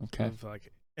 Okay. Of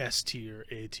like S tier,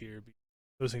 A tier.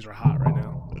 Those things are hot right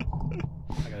now.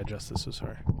 I gotta adjust this. So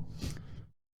sorry.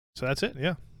 So that's it.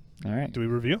 Yeah. All right. Do we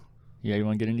review? Yeah. You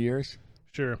want to get into yours?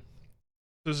 Sure.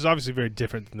 This is obviously very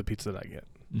different than the pizza that I get.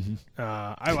 Mm-hmm.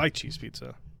 I like cheese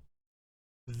pizza.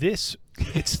 It's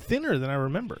thinner than I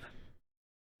remember.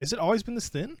 Has it always been this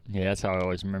thin? Yeah, that's how I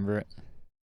always remember it.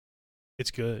 It's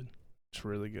good. It's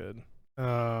really good.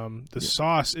 The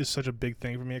sauce is such a big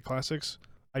thing for me at Classics.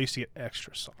 I used to get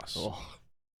extra sauce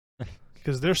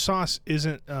because their sauce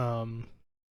isn't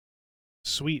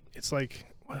sweet. It's like,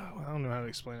 well, I don't know how to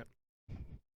explain it.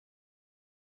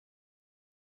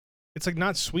 It's like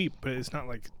not sweet, but it's not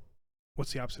like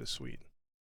what's the opposite of sweet?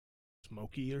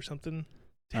 Smoky or something?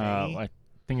 Tangy? I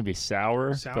think it'd be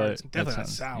sour. Sour. But It's definitely not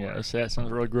sounds, sour. Yeah, so that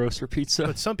sounds really gross for pizza.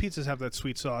 But some pizzas have that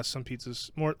sweet sauce. Some pizzas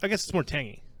more. I guess it's more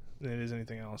tangy than it is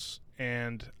anything else,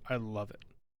 and I love it.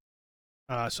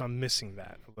 So I'm missing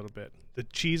that a little bit. The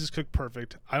cheese is cooked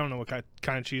perfect. I don't know what kind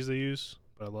of cheese they use,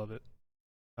 but I love it.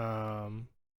 And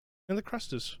the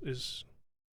crust is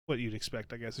what you'd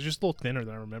expect, I guess. It's just a little thinner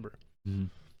than I remember. Mm.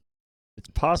 It's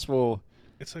possible.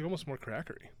 It's like almost more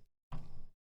crackery.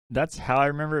 That's how I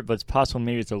remember it, but it's possible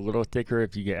maybe it's a little thicker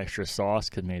if you get extra sauce,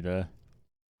 because maybe the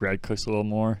bread cooks a little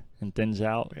more and thins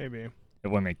out. Maybe. It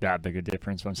wouldn't make that big a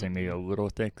difference, but I'm saying maybe a little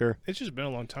thicker. It's just been a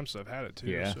long time since I've had it, too.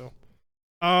 Yeah.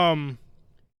 So,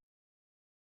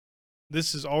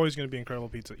 this is always going to be incredible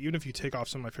pizza. Even if you take off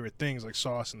some of my favorite things like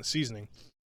sauce and the seasoning,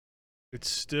 it's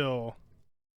still...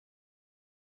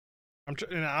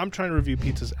 I'm trying to review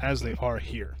pizzas as they are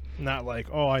here. Not like,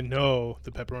 oh, I know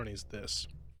the pepperoni is this.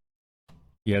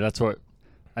 Yeah, that's what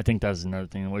I think. That's another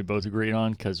thing that we both agreed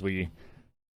on, because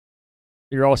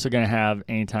you're also going to have,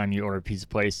 anytime you order a pizza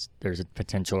place, there's a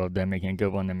potential of them making a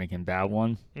good one, them making a bad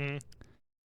one. Mm.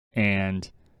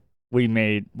 And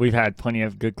we've had plenty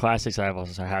of good classics. I've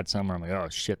also had some where I'm like, oh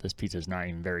shit, this pizza's not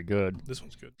even very good. This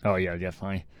one's good. Oh yeah,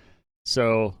 definitely.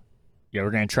 So yeah,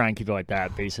 we're going to try and keep it like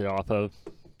that, base it off of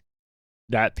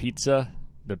that pizza,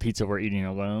 the pizza we're eating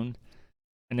alone.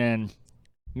 And then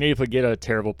maybe if we get a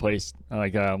terrible place,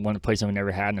 like one place we've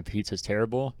never had and the pizza's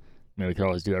terrible, maybe we could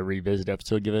always do a revisit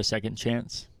episode, give it a second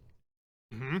chance.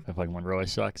 Mm-hmm. If like one really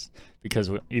sucks.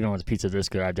 Because even with pizza this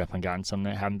good, I've definitely gotten some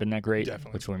that haven't been that great.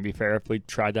 Definitely. Which wouldn't be fair if we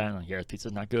tried that and like, yeah, this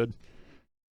pizza's not good.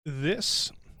 This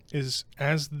is,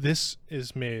 as this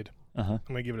is made, Uh-huh. I'm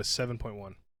going to give it a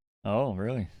 7.1. Oh,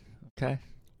 really? Okay.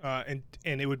 And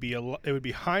it would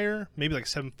be higher, maybe like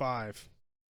 7.5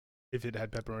 if it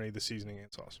had pepperoni, the seasoning,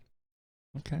 and sauce.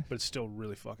 Okay. But it's still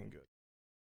really fucking good.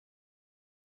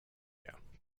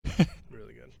 Yeah.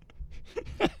 Really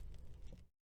good.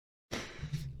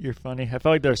 You're funny. I felt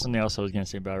like there was something else I was going to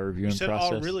say about our reviewing You said,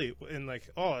 process. oh, really? And like,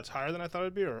 oh, it's higher than I thought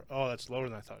it'd be? Or, oh, that's lower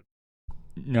than I thought.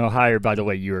 No, higher by the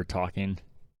way you were talking.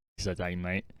 Because I thought you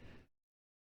might.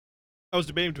 I was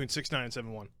debating between 6.9 and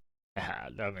 7.1. That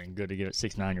would have been good to give it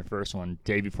 6.9 your first one.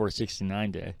 Day before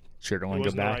 69 day. Sure don't It want to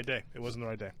wasn't go the back. right day. It wasn't the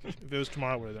right day. If it was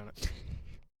tomorrow, I would have done it.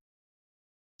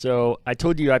 So I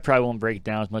told you I probably won't break it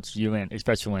down as much as you, and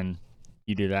especially when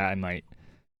you do that, I might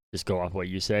just go off what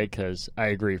you say, because I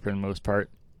agree for the most part.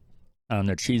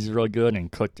 Their cheese is really good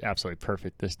and cooked absolutely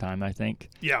perfect this time, I think.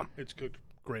 Yeah, it's cooked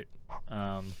great.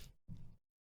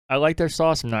 I like their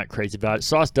sauce. I'm not crazy about it.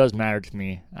 Sauce does matter to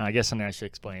me. I guess something I should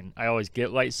explain. I always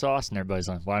get light sauce, and everybody's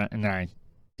like, why don't, and then I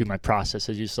do my process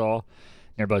as you saw, and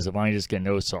everybody's like, why don't you just get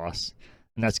no sauce?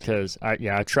 And that's because,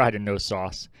 I tried a no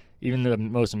sauce. Even the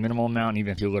most minimal amount,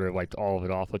 even if you literally wiped all of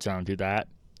it off, which I don't do that,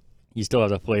 you still have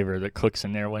the flavor that cooks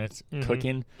in there when it's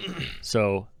cooking.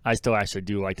 So I still actually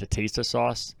do like to taste the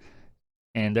sauce.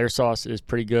 And their sauce is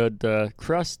pretty good. The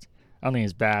crust, I don't think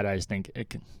it's bad. I just think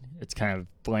it's kind of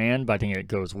bland, but I think it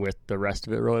goes with the rest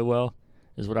of it really well,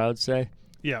 is what I would say.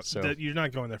 Yeah, So- you're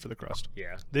not going there for the crust.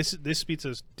 Yeah. This pizza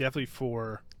is definitely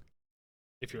for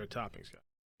if you're a toppings guy.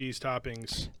 Cheese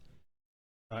toppings.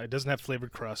 It doesn't have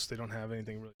flavored crust. They don't have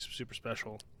anything really super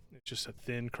special. It's just a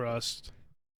thin crust.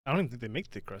 I don't even think they make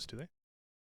thick crust, do they?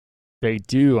 They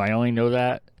do. I only know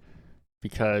that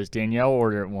because Danielle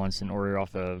ordered it once and ordered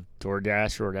off of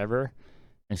DoorDash or whatever,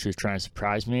 and she was trying to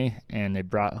surprise me, and they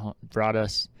brought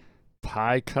us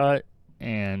pie cut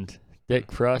and thick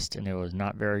crust, and it was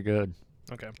not very good.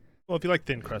 Okay. Well, if you like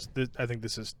thin crust, I think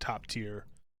this is top tier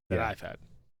that Yeah. I've had.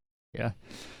 Yeah.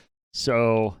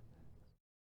 So,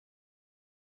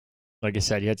 like I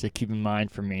said, you have to keep in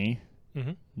mind for me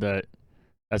that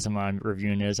that's what my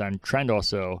reviewing is. I'm trying to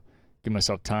also give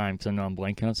myself time because I know I'm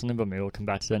blanking on something, but maybe we'll come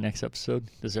back to that next episode.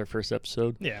 This is our first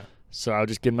episode. Yeah. So I'll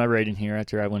just give my rating here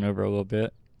after I went over a little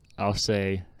bit. I'll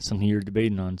say something you're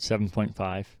debating on,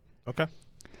 7.5. Okay.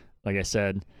 Like I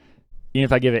said, even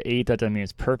if I give it 8, that doesn't mean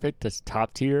it's perfect. That's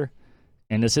top tier.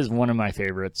 And this is one of my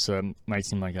favorites, so it might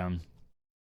seem like I'm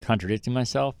contradicting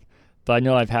myself. But I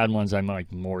know I've had ones I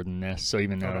like more than this. So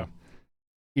even though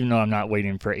I'm not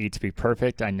waiting for 8 to be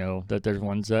perfect, I know that there's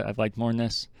ones that I've liked more than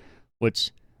this,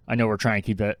 which I know we're trying to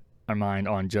keep our mind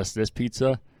on just this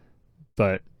pizza.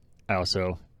 But I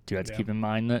also do have to keep in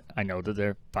mind that I know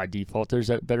that by default there's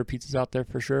better pizzas out there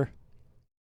for sure.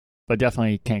 But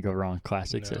definitely can't go wrong.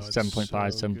 Classics No, at it's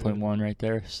 7.5, so 7.1 right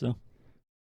there. So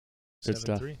good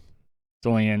stuff. 7.3. It's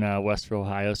only in Westville,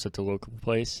 Ohio, so it's a local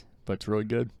place, but it's really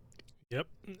good. Yep.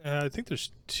 I think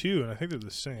there's 2, and I think they're the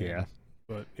same. Yeah.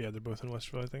 But yeah, they're both in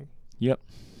Westville, I think. Yep.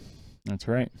 That's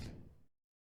right.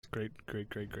 Great.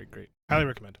 Highly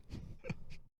recommend.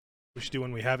 We should do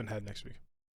one we haven't had next week.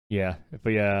 Yeah, if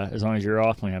we as long as you're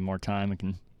off, we have more time. We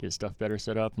can get stuff better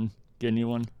set up and get a new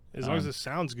one. As long as it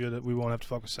sounds good, we won't have to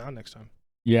fuck with sound next time.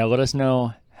 Yeah, let us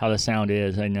know how the sound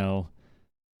is. I know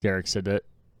Derek said that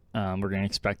we're gonna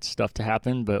expect stuff to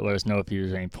happen, but let us know if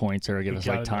there's any points or give us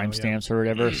like timestamps or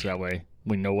whatever, so that way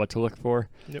we know what to look for.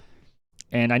 Yep.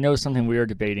 And I know something we were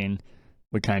debating.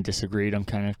 We kind of disagreed. I'm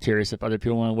kind of curious if other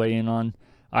people want to weigh in on.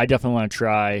 I definitely want to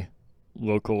try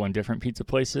local and different pizza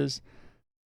places.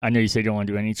 I know you say you don't want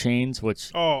to do any chains, which...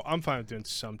 Oh, I'm fine with doing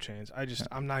some chains.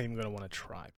 I'm not even going to want to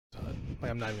try. Like,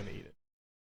 I'm not even going to eat it.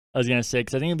 I was going to say,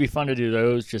 because I think it'd be fun to do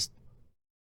those, just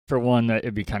for one, that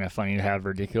it'd be kind of funny to have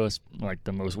ridiculous, like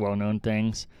the most well-known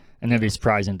things. And then be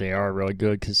surprising they are really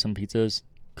good, because some pizzas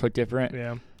cook different.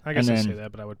 Yeah, I guess I say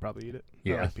that, but I would probably eat it.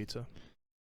 Yeah. I like pizza.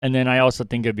 And then I also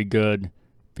think it'd be good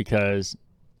because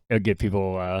it would give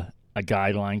people a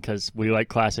guideline, because we like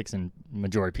classics, and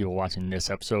majority of people watching this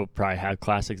episode probably have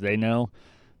classics they know.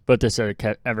 But this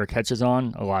ever catches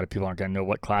on, a lot of people aren't going to know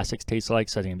what classics taste like,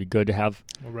 so I think it'd be good to have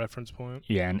a reference point.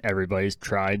 Yeah, and everybody's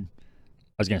tried.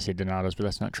 I was going to say Donato's, but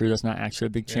that's not true. That's not actually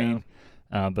a big chain.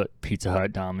 But Pizza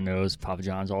Hut, Domino's, Papa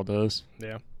John's, all those.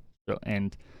 Yeah. So,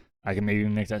 and I can maybe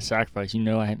make that sacrifice. You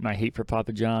know, I my hate for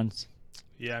Papa John's.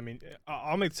 Yeah, I mean,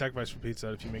 I'll make the sacrifice for Pizza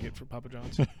Hut if you make it for Papa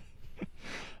John's.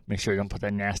 Make sure you don't put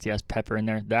that nasty ass pepper in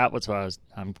there. That was what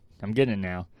I'm getting it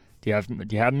now. Do you have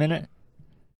a minute?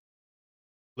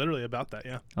 Literally about that,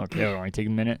 yeah. Okay, it'll only take a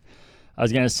minute. I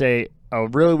was gonna say a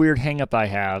really weird hang up I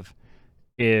have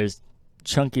is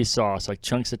chunky sauce, like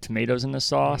chunks of tomatoes in the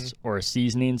sauce, or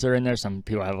seasonings are in there. Some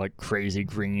people have like crazy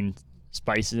green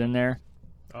spices in there.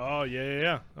 Oh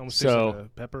yeah. Almost tastes like a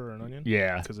pepper or an onion.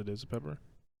 Yeah, because it is a pepper.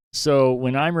 So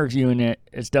when I'm reviewing it,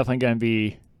 it's definitely gonna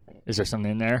be. Is there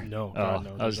something in there? No,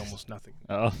 no. There's almost nothing.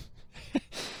 Oh.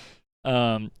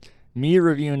 Me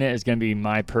reviewing it is going to be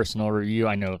my personal review.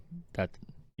 I know that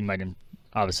you might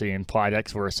obviously imply that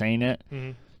because we're saying it.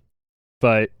 Mm-hmm.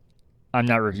 But I'm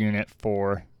not reviewing it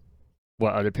for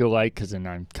what other people like, because then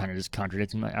I'm kind of just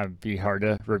contradicting. It'd be hard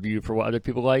to review for what other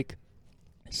people like.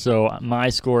 So my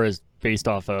score is based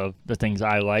off of the things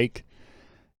I like.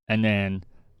 And then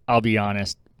I'll be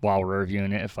honest, while we're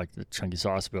reviewing it, if like the chunky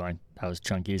sauce will be like, that was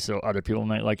chunky, so other people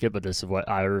might like it, but this is what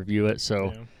I review it.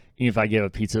 So even if I give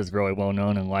a pizza that's really well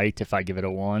known and liked, if I give it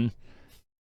a 1,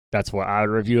 that's what I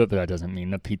would review it, but that doesn't mean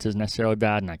the pizza's necessarily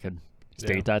bad, and I could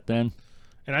state that then.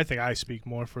 And I think I speak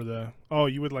more for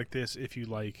you would like this if you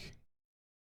like.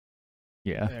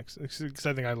 Yeah. Because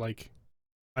I think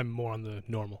I'm more on the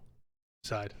normal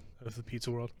side of the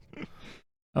pizza world.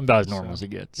 I'm about as normal as it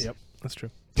gets. Yep, that's true.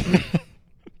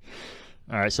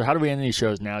 All right, so how do we end these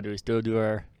shows now? Do we still do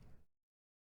our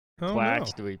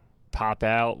clacks? No. Do we pop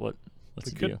out? What's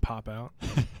we the could deal? Pop out.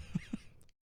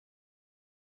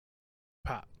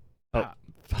 Pop.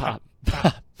 Pop.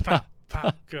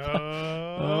 Pop.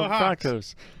 Go.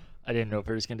 Broncos. I didn't know if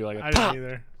we were just going to do like a I pop. didn't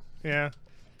either. Yeah.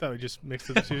 Thought we just mixed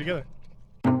the two together.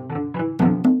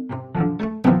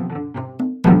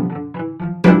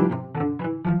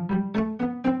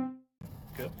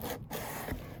 Good.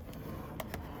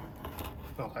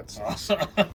 Oh, that's awesome.